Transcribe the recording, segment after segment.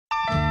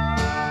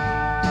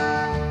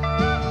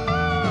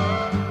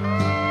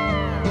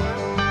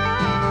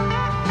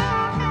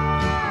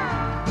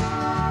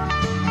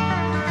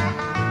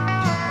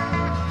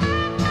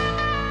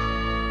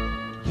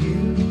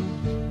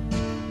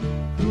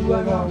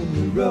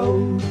the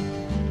road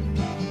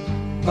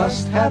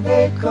must have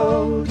a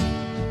code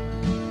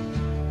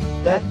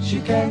that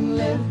you can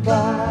live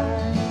by,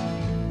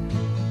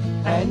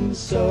 and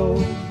so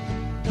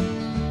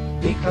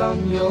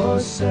become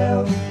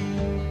yourself,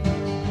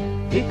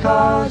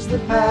 because the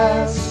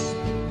past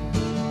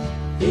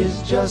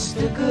is just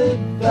a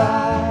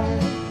goodbye.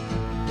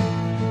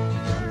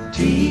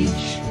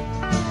 Teach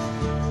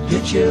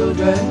your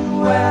children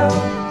well,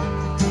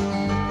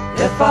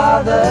 their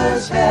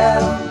father's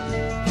hell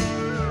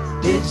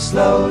did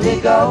slowly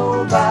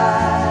go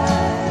by,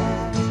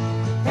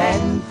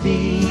 and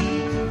feed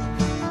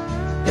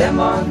them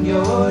on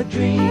your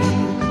dreams,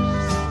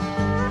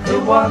 the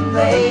one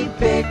they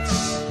picked,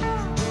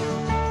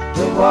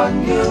 the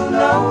one you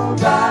know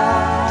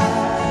by.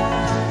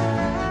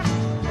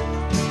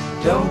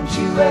 Don't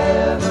you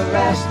ever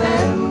ask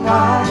them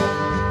why,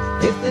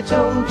 if they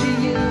told you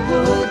you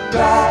would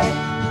cry.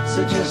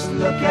 So just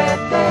look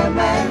at them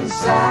and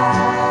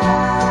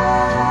sigh,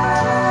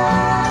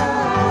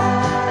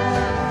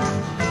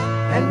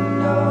 and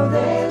know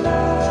they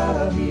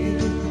love you.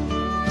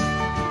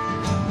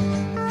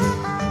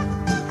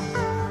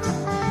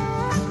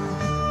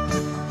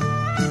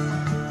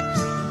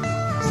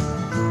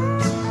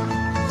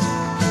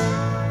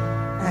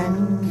 And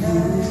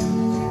you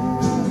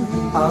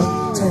of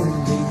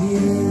tender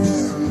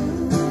years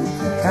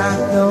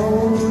can't know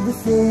the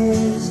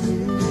fears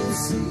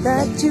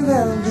that your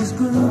elders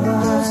grew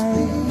by,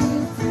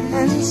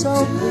 and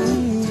so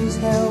please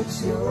help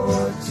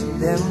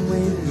them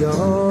with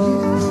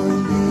your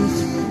youth.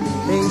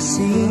 They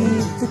see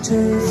the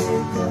truth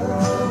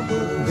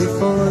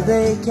before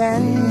they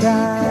can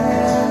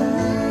die.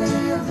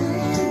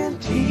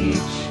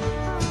 Teach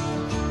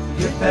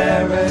your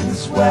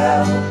parents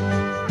well,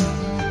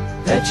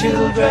 their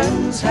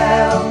children's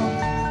hell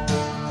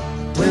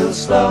will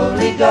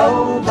slowly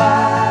go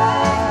by,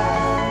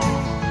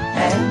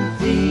 and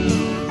feed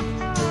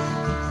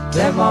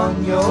them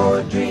on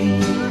your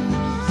dreams,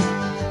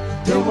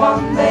 the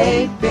one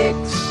they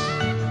picked,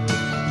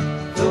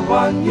 the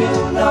one you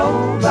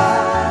know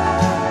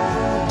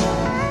by.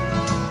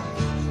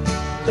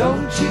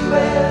 Don't you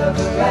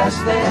ever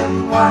ask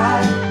them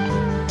why,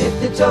 if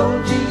they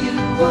told you you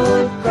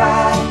would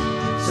cry.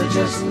 So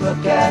just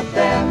look at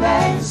them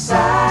and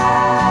sigh.